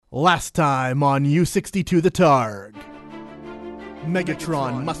Last time on U62 the Targ.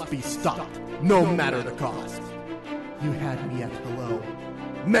 Megatron must be stopped, no matter the cost. You had me at hello.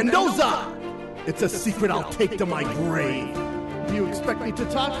 Mendoza! It's a secret I'll take to my grave. Do you expect me to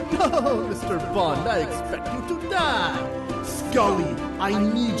talk? No, Mr. Bond, I expect you to die. Scully, I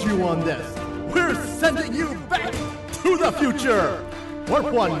need you on this. We're sending you back to the future.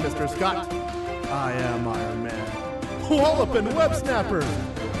 Warp 1, Mr. Scott. I am Iron Man. Wallop and Web Snappers.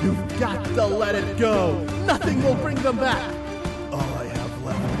 You've got to let it go. Nothing will bring them back. All I have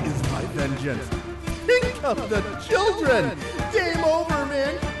left is my vengeance. Think of the children. Game over,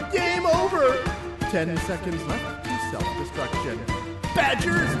 man. Game over. 10 seconds left to self-destruction.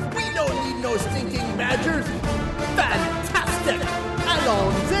 Badgers? We don't need no stinking badgers. Fantastic.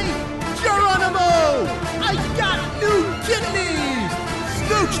 Allons-y. Geronimo. I got new kidneys.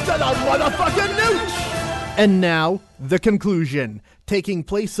 Snooch to the motherfucking nooch. And now, the conclusion, taking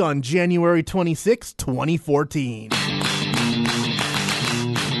place on January 26, 2014.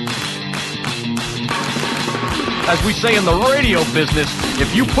 As we say in the radio business,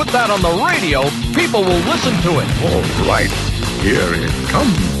 if you put that on the radio, people will listen to it. All right, here it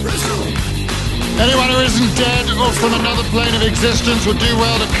comes. Anyone who isn't dead or from another plane of existence would do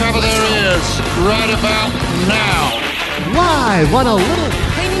well to cover their ears right about now. Live on a little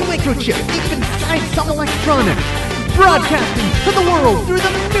tiny microchip deep inside some electronics, broadcasting to the world through the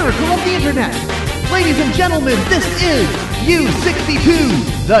miracle of the internet. Ladies and gentlemen, this is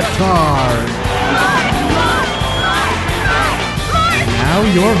U62 the Targ. Now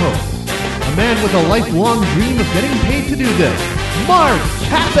your host, a man with a lifelong dream of getting paid to do this, Mark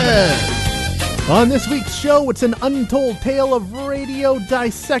Pappas. On this week's show, it's an untold tale of radio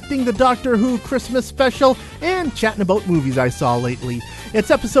dissecting the Doctor Who Christmas special and chatting about movies I saw lately. It's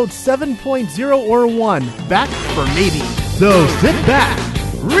episode 7.0 or 1, back for maybe. So sit back,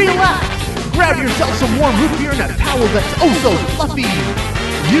 relax, grab yourself some warm root beer and a towel that's oh so fluffy.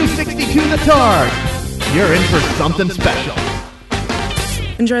 U62 the Targ, you're in for something special.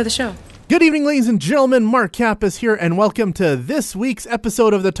 Enjoy the show. Good evening, ladies and gentlemen. Mark Kappas here, and welcome to this week's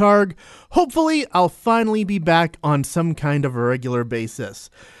episode of The Targ. Hopefully, I'll finally be back on some kind of a regular basis.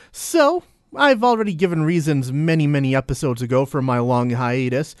 So, I've already given reasons many episodes ago for my long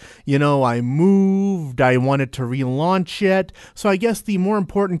hiatus. You know, I moved, I wanted to relaunch it, so I guess the more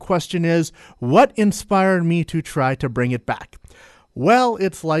important question is, what inspired me to try to bring it back? Well,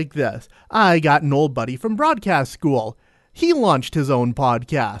 it's like this. I got an old buddy from broadcast school. He launched his own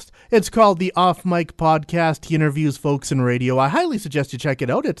podcast. It's called the Off Mic Podcast. He interviews folks in radio. I highly suggest you check it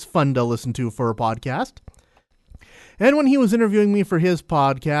out. It's fun to listen to for a podcast. And when he was interviewing me for his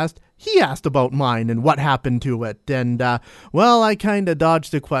podcast, he asked about mine and what happened to it. And, well, I kind of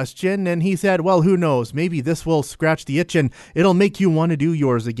dodged the question, and he said, well, who knows? Maybe this will scratch the itch and it'll make you want to do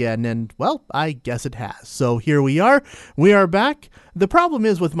yours again. And, well, I guess it has. So here we are. We are back. The problem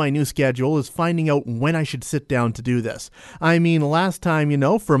is with my new schedule is finding out when I should sit down to do this. I mean, last time, you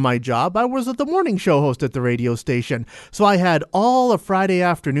know, for my job, I was the morning show host at the radio station. So I had all of Friday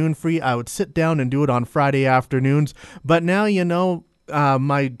afternoon free. I would sit down and do it on Friday afternoons. But now, you know,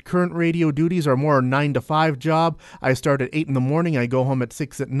 my current radio duties are more a 9 to 5 job. I start at 8 in the morning. I go home at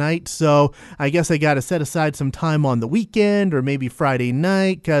 6 at night. So I guess I got to set aside some time on the weekend or maybe Friday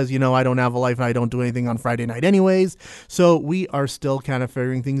night because, you know, I don't have a life and I don't do anything on Friday night anyways. So we are still kind of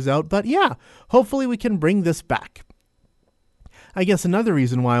figuring things out. But yeah, hopefully we can bring this back. I guess another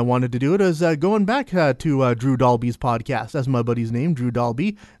reason why I wanted to do it is going back to Drew Dalby's podcast. That's my buddy's name, Drew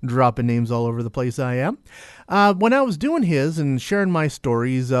Dalby. Dropping names all over the place I am. When I was doing his and sharing my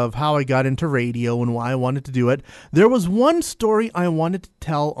stories of how I got into radio and why I wanted to do it, there was one story I wanted to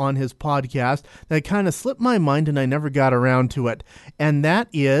tell on his podcast that kind of slipped my mind and I never got around to it. And that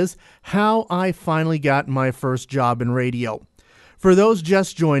is how I finally got my first job in radio. For those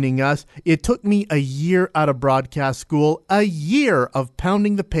just joining us, it took me a year out of broadcast school, a year of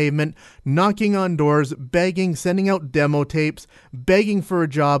pounding the pavement, knocking on doors, begging, sending out demo tapes, begging for a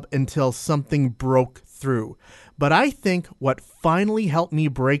job until something broke through. But I think what finally helped me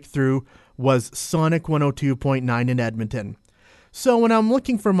break through was Sonic 102.9 in Edmonton. So when I'm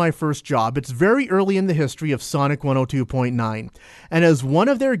looking for my first job, it's very early in the history of Sonic 102.9. And as one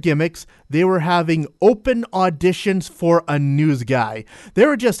of their gimmicks, they were having open auditions for a news guy. They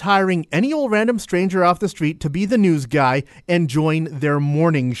were just hiring any old random stranger off the street to be the news guy and join their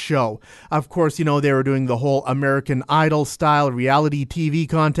morning show. Of course, you know, they were doing the whole American Idol style reality TV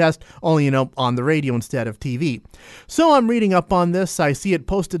contest, only, you know, on the radio instead of TV. So I'm reading up on this. I see it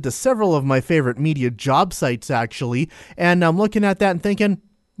posted to several of my favorite media job sites, actually, and I'm looking at that and thinking,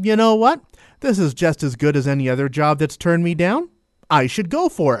 you know what? This is just as good as any other job that's turned me down. I should go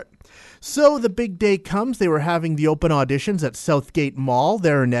for it. So the big day comes. They were having the open auditions at Southgate Mall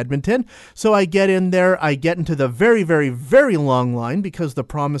there in Edmonton. So I get in there. I get into the very, very, very long line because the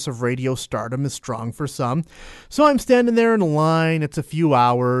promise of radio stardom is strong for some. So I'm standing there in a line. It's a few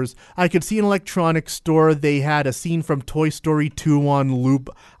hours. I could see an electronics store. They had a scene from Toy Story 2 on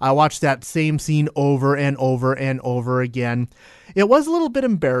loop. I watched that same scene over and over and over again. It was a little bit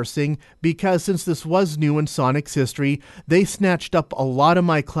embarrassing because since this was new in Sonic's history, they snatched up a lot of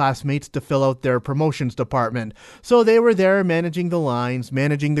my classmates to fill out their promotions department. So they were there managing the lines,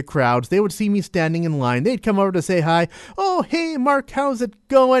 managing the crowds. They would see me standing in line. They'd come over to say hi. Oh, hey, Mark, how's it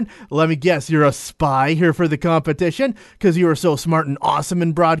going? Let me guess, you're a spy here for the competition because you were so smart and awesome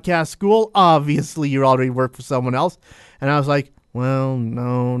in broadcast school. Obviously, you already work for someone else. And I was like, well,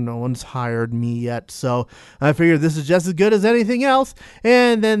 no one's hired me yet, so I figured this is just as good as anything else,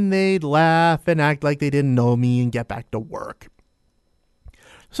 and then they'd laugh and act like they didn't know me and get back to work.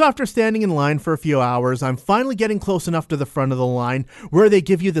 So after standing in line for a few hours, I'm finally getting close enough to the front of the line where they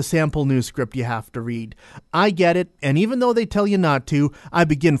give you the sample news script you have to read. I get it, and even though they tell you not to, I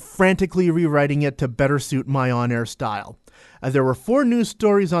begin frantically rewriting it to better suit my on-air style. There were 4 news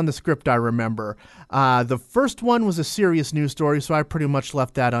stories on the script, I remember. The first one was a serious news story, so I pretty much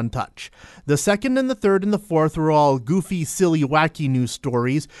left that untouched. The second and the third and the fourth were all goofy, silly, wacky news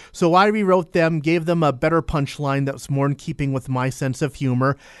stories, so I rewrote them, gave them a better punchline that was more in keeping with my sense of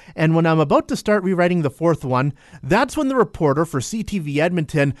humor. And when I'm about to start rewriting the fourth one, that's when the reporter for CTV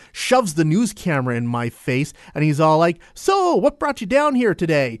Edmonton shoves the news camera in my face, and he's all like, "So, what brought you down here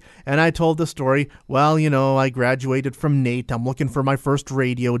today?" And I told the story, well, I graduated from NAIT. I'm looking for my first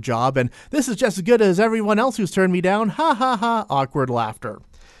radio job, and this is just as good as everyone else who's turned me down. Ha ha ha, awkward laughter.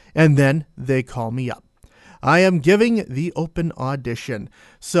 And then they call me up. I am giving the open audition.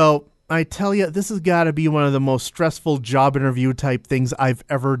 So I tell you, this has got to be one of the most stressful job interview type things I've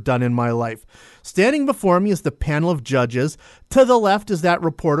ever done in my life. Standing before me is the panel of judges. To the left is that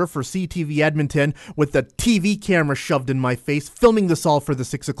reporter for CTV Edmonton with the TV camera shoved in my face, filming this all for the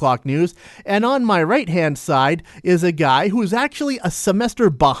 6 o'clock news. And on my right-hand side is a guy who's actually a semester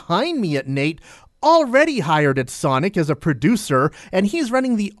behind me at NAIT, already hired at Sonic as a producer, and he's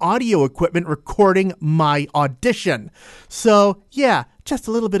running the audio equipment recording my audition. So, yeah, just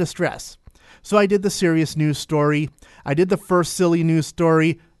a little bit of stress. So I did the serious news story. I did the first silly news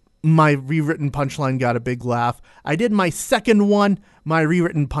story. My rewritten punchline got a big laugh. I did my second one. My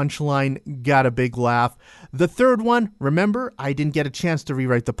rewritten punchline got a big laugh. The third one, remember, I didn't get a chance to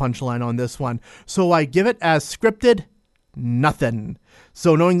rewrite the punchline on this one. So I give it as scripted, nothing.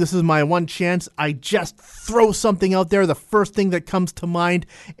 So knowing this is my one chance, I just throw something out there, the first thing that comes to mind,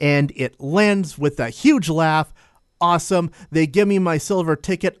 and it lands with a huge laugh. Awesome. They give me my silver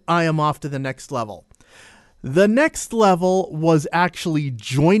ticket. I am off to the next level. The next level was actually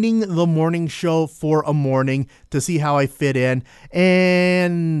joining the morning show for a morning to see how I fit in,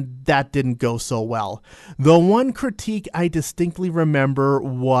 and that didn't go so well. The one critique I distinctly remember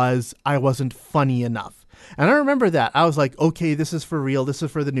was I wasn't funny enough. And I remember that. I was like, okay, this is for real. This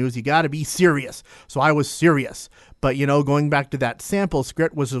is for the news. You got to be serious. So I was serious. But, going back to that sample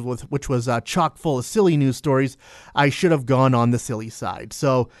script, which was chock full of silly news stories, I should have gone on the silly side.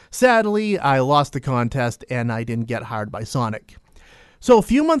 So sadly, I lost the contest and I didn't get hired by Sonic. So a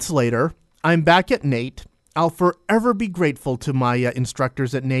few months later, I'm back at NAIT. I'll forever be grateful to my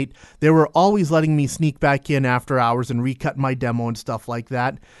instructors at NAIT. They were always letting me sneak back in after hours and recut my demo and stuff like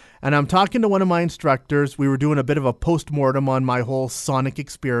that. And I'm talking to one of my instructors. We were doing a bit of a post-mortem on my whole Sonic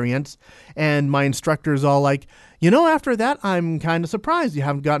experience. And my instructor's all like, after that, I'm kind of surprised you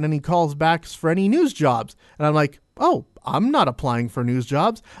haven't gotten any calls back for any news jobs. And I'm like, oh, I'm not applying for news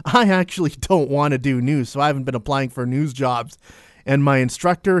jobs. I actually don't want to do news, so I haven't been applying for news jobs. And my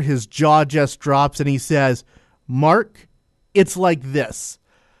instructor, his jaw just drops and he says, Mark, it's like this.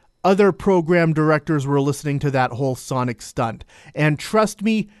 Other program directors were listening to that whole Sonic stunt. And trust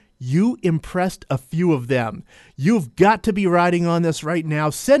me, you impressed a few of them. You've got to be riding on this right now.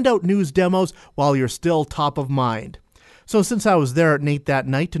 Send out news demos while you're still top of mind. So since I was there at NAIT that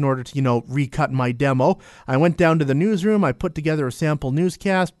night in order to, recut my demo, I went down to the newsroom, I put together a sample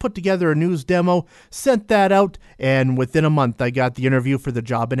newscast, put together a news demo, sent that out, and within a month I got the interview for the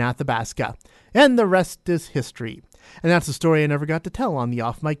job in Athabasca. And the rest is history. And that's a story I never got to tell on the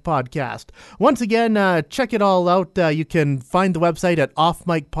Off Mic Podcast. Once again, check it all out. You can find the website at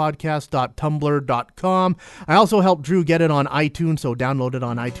offmicpodcast.tumblr.com. I also helped Drew get it on iTunes, so download it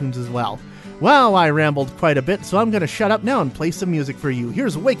on iTunes as well. Well, I rambled quite a bit, so I'm going to shut up now and play some music for you.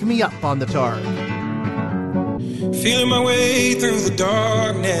 Here's Wake Me Up on the Targ. Feeling my way through the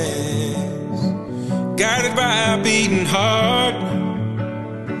darkness, guided by a beating heart.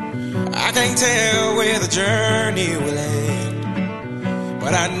 I can't tell where the journey will end,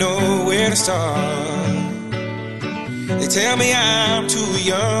 but I know where to start. They tell me I'm too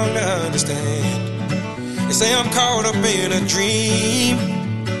young to understand. They say I'm caught up in a dream.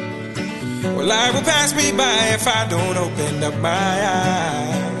 Well, life will pass me by if I don't open up my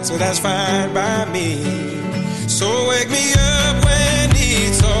eyes. So that's fine by me. So wake me up when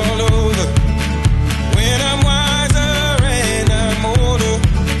it's all over, when I'm wiser and I'm older.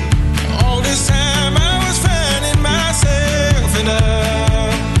 All this time I was finding myself and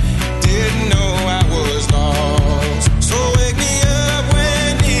I didn't know I was lost. So wake me up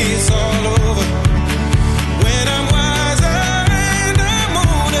when it's all over, when I'm wiser and I'm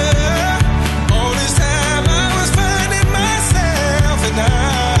older. All this time I was finding myself and I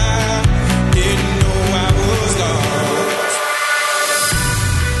didn't know I was lost.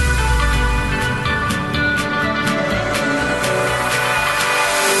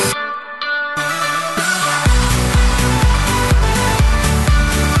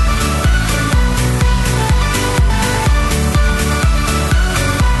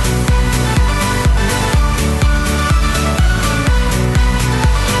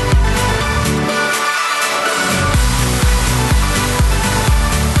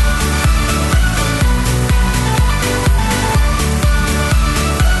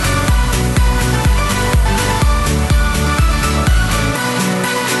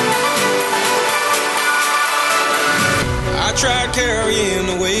 I tried carrying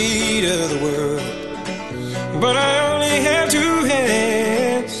the weight of the world, but I only have two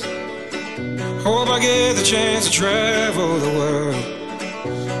hands. Hope I get the chance to travel the world,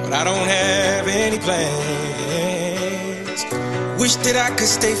 but I don't have any plans. Wish that I could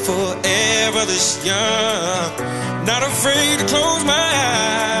stay forever this young, not afraid to close my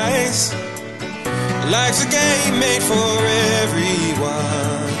eyes. Life's a game made for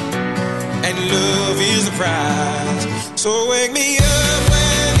everyone, and love is the prize. So wake me up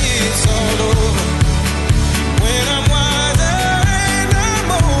when it's all over, when I'm wiser and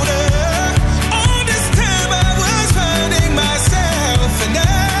I'm older. All this time I was finding myself and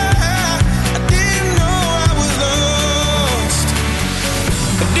I didn't know I was lost.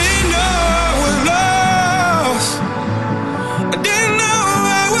 I didn't know I was lost. I didn't know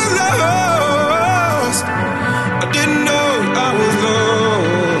I was lost. I didn't know I was lost.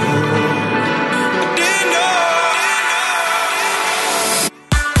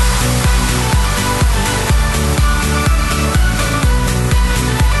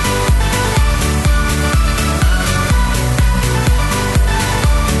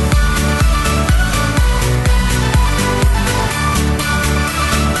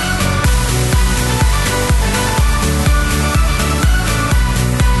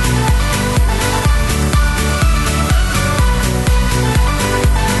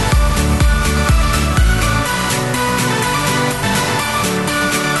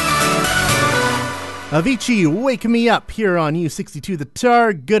 Avicii, Wake Me Up here on U62 The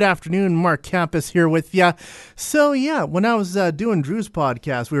Targ. Good afternoon, Mark Campus here with ya. So yeah, when I was doing Drew's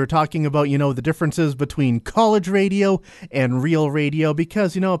podcast, we were talking about, the differences between college radio and real radio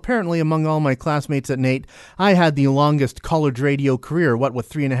because, apparently among all my classmates at NAIT, I had the longest college radio career, with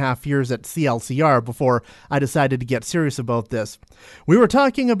 3.5 years at CLCR before I decided to get serious about this. We were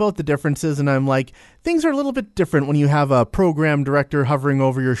talking about the differences and I'm like, things are a little bit different when you have a program director hovering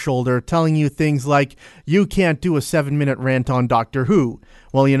over your shoulder telling you things like, you can't do a 7-minute rant on Doctor Who.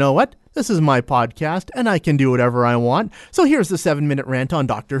 Well, you know what? This is my podcast, and I can do whatever I want. So here's the 7-minute rant on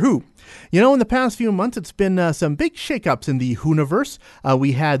Doctor Who. In the past few months, it's been some big shakeups in the Whoniverse.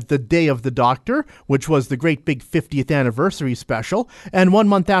 We had The Day of the Doctor, which was the great big 50th anniversary special. And 1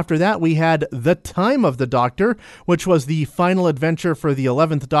 month after that, we had The Time of the Doctor, which was the final adventure for the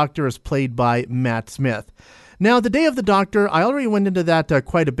 11th Doctor as played by Matt Smith. Now, The Day of the Doctor, I already went into that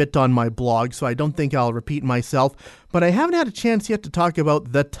quite a bit on my blog, so I don't think I'll repeat myself, but I haven't had a chance yet to talk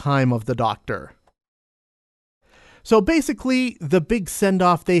about The Time of the Doctor. So basically, the big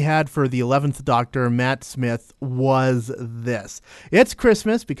send-off they had for the 11th Doctor, Matt Smith, was this. It's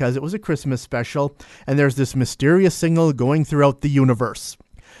Christmas, because it was a Christmas special, and there's this mysterious signal going throughout the universe.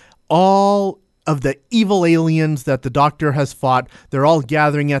 All of the evil aliens that the Doctor has fought, they're all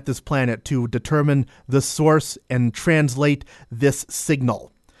gathering at this planet to determine the source and translate this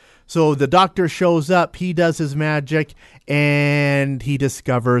signal. So the Doctor shows up, he does his magic, and he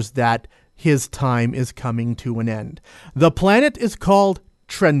discovers that his time is coming to an end. The planet is called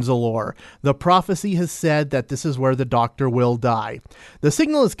Trenzalore. The prophecy has said that this is where the Doctor will die. The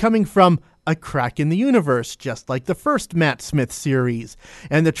signal is coming from a crack in the universe, just like the first Matt Smith series.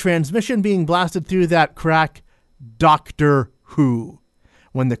 And the transmission being blasted through that crack, Doctor Who.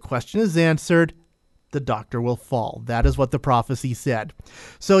 When the question is answered, the doctor will fall. That is what the prophecy said.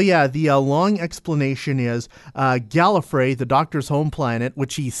 So yeah, the long explanation is Gallifrey, the doctor's home planet,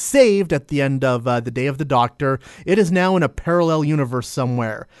 which he saved at the end of the Day of the Doctor, it is now in a parallel universe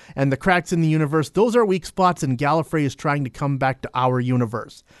somewhere. And the cracks in the universe, those are weak spots, and Gallifrey is trying to come back to our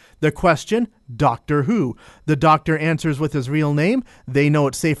universe. The question, Doctor Who. The Doctor answers with his real name. They know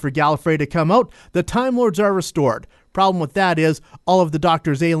it's safe for Gallifrey to come out. The Time Lords are restored. Problem with that is all of the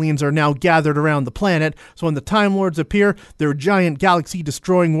Doctor's aliens are now gathered around the planet, so when the Time Lords appear, their giant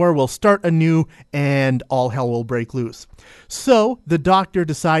galaxy-destroying war will start anew, and all hell will break loose. So the Doctor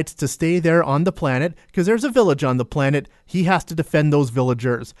decides to stay there on the planet, because there's a village on the planet. He has to defend those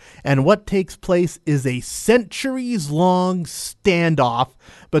villagers. And what takes place is a centuries-long standoff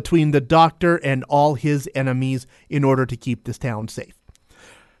between the Doctor and all his enemies in order to keep this town safe.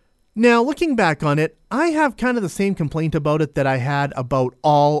 Now, looking back on it, I have kind of the same complaint about it that I had about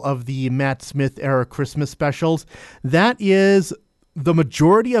all of the Matt Smith era Christmas specials. That is, the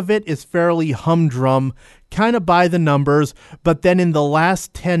majority of it is fairly humdrum, kind of by the numbers, but then in the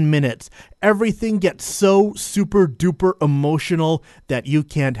last 10 minutes, everything gets so super duper emotional that you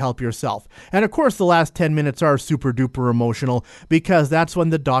can't help yourself. And of course, the last 10 minutes are super duper emotional because that's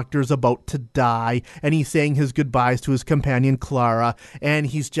when the Doctor's about to die and he's saying his goodbyes to his companion Clara, and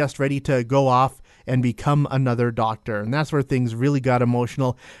he's just ready to go off and become another Doctor. And that's where things really got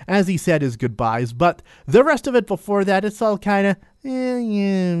emotional as he said his goodbyes. But the rest of it before that, it's all kind of,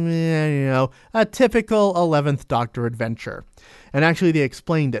 a typical 11th Doctor adventure. And actually they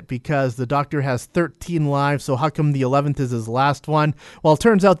explained it because the Doctor has 13 lives, so how come the 11th is his last one? Well, it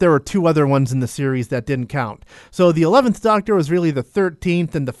turns out there were 2 other ones in the series that didn't count. So the 11th Doctor was really the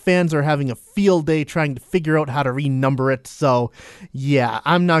 13th, and the fans are having a field day trying to figure out how to renumber it. So yeah,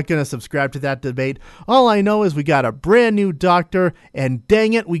 I'm not going to subscribe to that debate. All I know is we got a brand new Doctor, and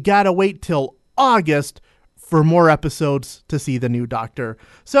dang it, we got to wait till August for more episodes to see the new Doctor.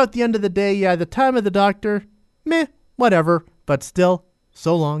 So at the end of the day, yeah, the time of the Doctor, meh, whatever. But still,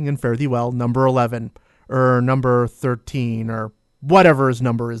 so long and fare thee well, number 11, or number 13, or whatever his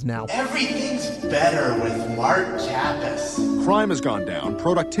number is now. Everything's better with Mark Kappas. Crime has gone down,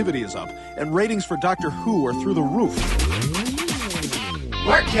 productivity is up, and ratings for Doctor Who are through the roof.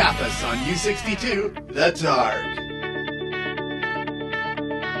 Mark Kappas on U62, The Targ.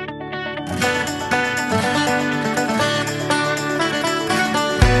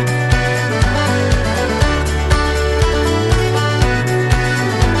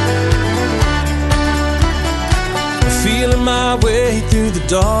 Feeling my way through the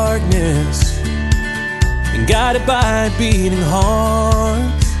darkness and guided by a beating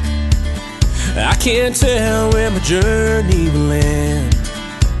heart. I can't tell where my journey will end,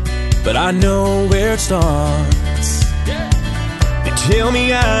 but I know where it starts. They tell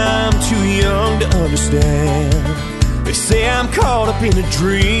me I'm too young to understand. They say I'm caught up in a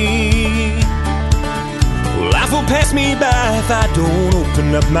dream. Life will pass me by if I don't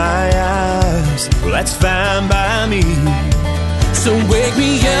open up my eyes. Well, that's fine by me. So wake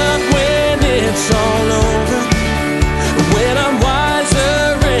me up when it's all over, when I'm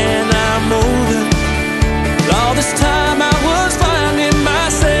wiser and I'm older. All this time I was finding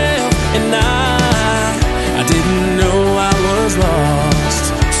myself, and I didn't know I was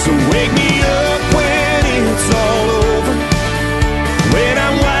lost. So wake me up when it's all over, when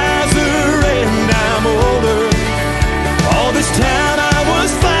I'm wiser and I'm older. All this time I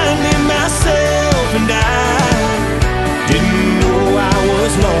was finding myself, and I didn't know I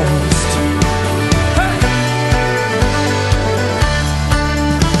was lost.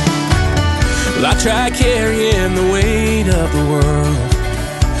 Well, I try carrying the weight of the world,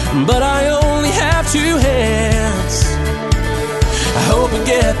 but I only have 2 hands. I hope I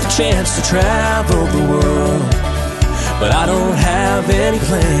get the chance to travel the world, but I don't have any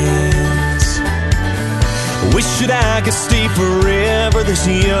plans. Wish that I could stay forever this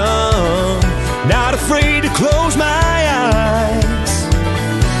young, not afraid to close my eyes.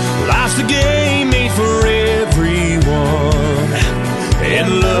 Life's a game made for everyone, and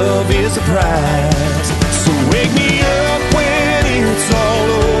love is the prize. So wake me up when it's all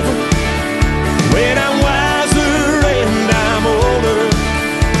over, when I'm wiser and I'm older.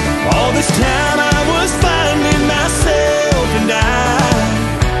 All this time I was finding myself, and I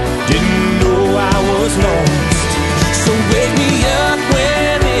didn't know I was lost. So wake me up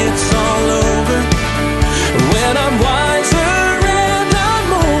when it's all over, when I'm wiser and I'm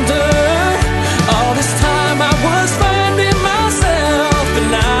older. All this time I was finding myself,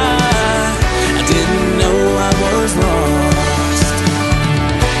 and I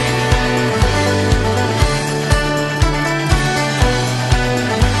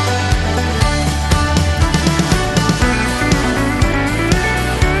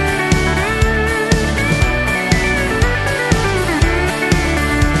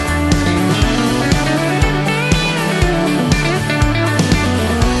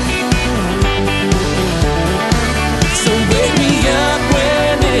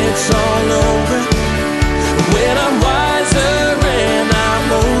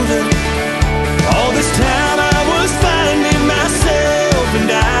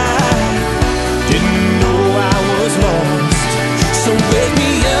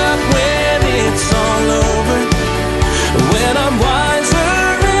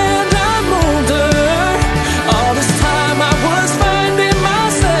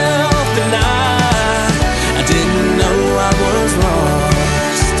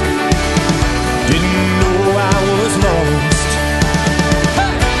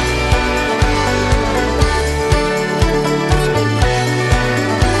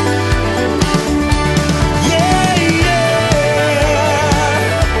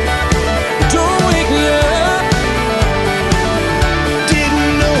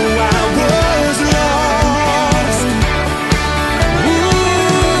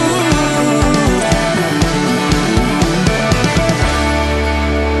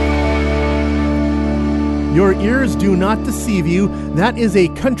Your ears do not deceive you. That is a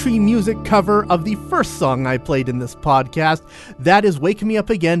country music cover of the first song I played in this podcast. That is Wake Me Up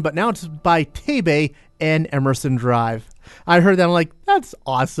Again, but now it's by Tebe and Emerson Drive. I heard that, I'm like, that's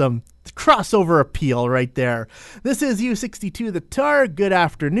awesome. Crossover appeal right there. This is U62 The Targ. Good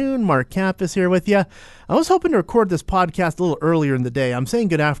afternoon. Mark Kappas here with you. I was hoping to record this podcast a little earlier in the day. I'm saying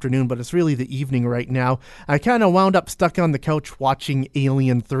good afternoon, but it's really the evening right now. I kind of wound up stuck on the couch watching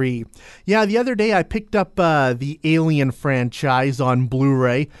Alien 3. Yeah, the other day I picked up the Alien franchise on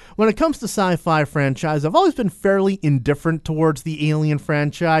Blu-ray. When it comes to sci-fi franchise, I've always been fairly indifferent towards the Alien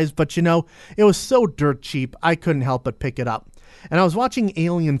franchise, but you know, it was so dirt cheap, I couldn't help but pick it up. And I was watching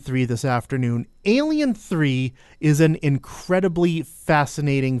Alien 3 this afternoon. Alien 3 is an incredibly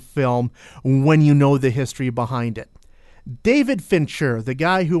fascinating film when you know the history behind it. David Fincher, the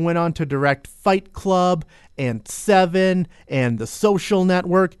guy who went on to direct Fight Club and Seven and The Social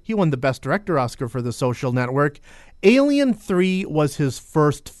Network, he won the Best Director Oscar for The Social Network. Alien 3 was his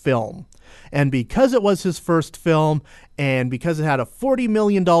first film. And because it was his first film, and because it had a $40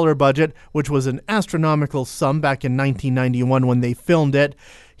 million budget, which was an astronomical sum back in 1991 when they filmed it,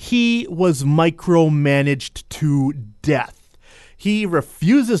 he was micromanaged to death. He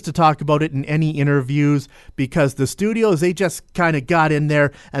refuses to talk about it in any interviews because the studios, they just kind of got in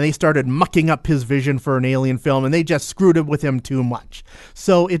there and they started mucking up his vision for an Alien film, and they just screwed it with him too much.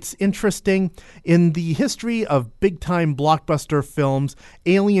 So it's interesting. In the history of big-time blockbuster films,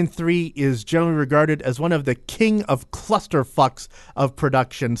 Alien 3 is generally regarded as one of the king of clusterfucks of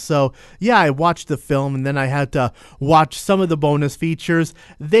production. So yeah, I watched the film and then I had to watch some of the bonus features.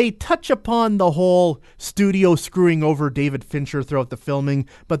 They touch upon the whole studio screwing over David Fincher throughout the filming,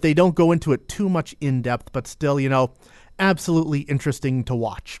 but they don't go into it too much in depth, but still, you know, absolutely interesting to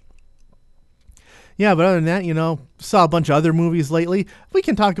watch. Yeah, but other than that, you know, saw a bunch of other movies lately. We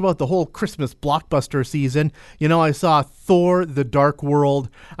can talk about the whole Christmas blockbuster season. You know, I saw Thor: The Dark World.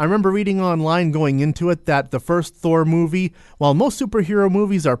 I remember reading online going into it that the first Thor movie, while most superhero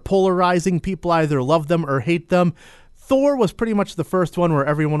movies are polarizing, people either love them or hate them, Thor was pretty much the first one where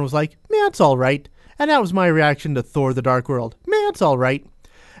everyone was like, man, it's all right. And that was my reaction to Thor: The Dark World. Man, it's all right.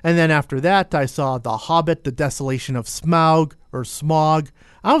 And then after that, I saw The Hobbit, The Desolation of Smaug, or Smog.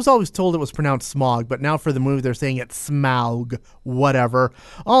 I was always told it was pronounced Smog, but now for the movie, they're saying it's Smaug. Whatever.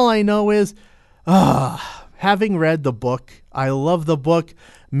 All I know is, having read the book, I love the book.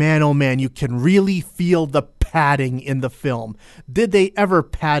 Man, oh man, you can really feel the padding in the film. Did they ever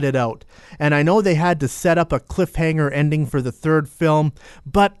pad it out? And I know they had to set up a cliffhanger ending for the third film,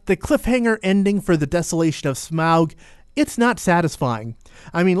 but the cliffhanger ending for The Desolation of Smaug, it's not satisfying.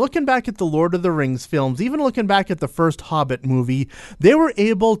 I mean, looking back at the Lord of the Rings films, even looking back at the first Hobbit movie, they were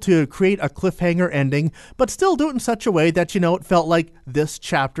able to create a cliffhanger ending, but still do it in such a way that, you know, it felt like this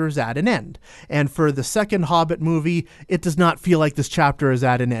chapter is at an end. And for the second Hobbit movie, it does not feel like this chapter is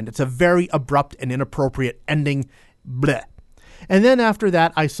at an end. It's a very abrupt and inappropriate ending. Bleh. And then after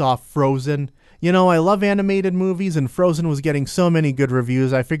that, I saw Frozen. You know, I love animated movies, and Frozen was getting so many good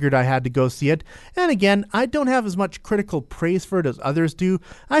reviews, I figured I had to go see it. And again, I don't have as much critical praise for it as others do.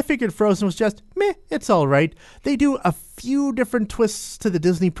 I figured Frozen was just, meh, it's all right. They do a few different twists to the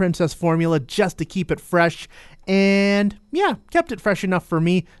Disney princess formula just to keep it fresh. And yeah, kept it fresh enough for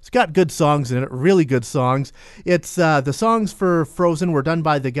me. It's got good songs in it, really good songs. It's the songs for Frozen were done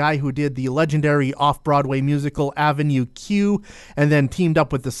by the guy who did the legendary off-Broadway musical Avenue Q, and then teamed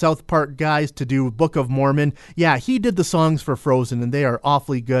up with the South Park guys to do Book of Mormon. Yeah, he did the songs for Frozen, and they are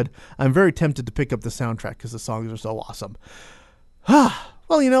awfully good. I'm very tempted to pick up the soundtrack because the songs are so awesome.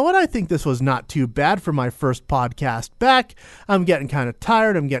 Well, you know what? I think this was not too bad for my first podcast back. I'm getting kind of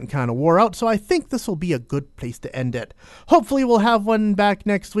tired. I'm getting kind of wore out. So I think this will be a good place to end it. Hopefully we'll have one back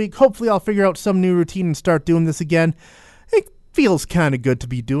next week. Hopefully I'll figure out some new routine and start doing this again. It feels kind of good to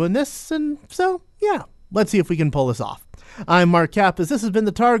be doing this. And so, yeah, let's see if we can pull this off. I'm Mark Kappas. This has been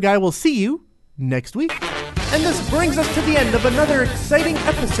The Targ. I will see you next week. And this brings us to the end of another exciting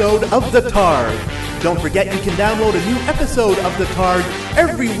episode of The Targ. Don't forget you can download a new episode of The Targ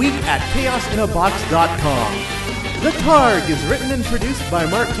every week at chaosinabox.com. The Targ is written and produced by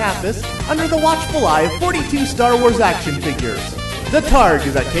Mark Kappas under the watchful eye of 42 Star Wars action figures. The Targ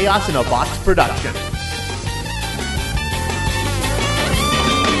is a Chaos in a Box production.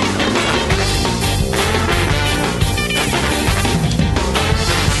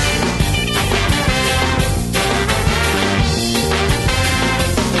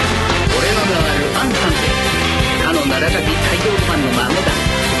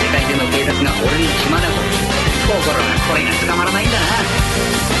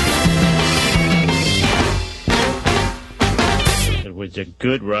 It was a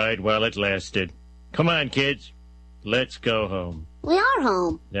good ride while it lasted. Come on, kids. Let's go home. We are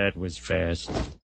home. That was fast.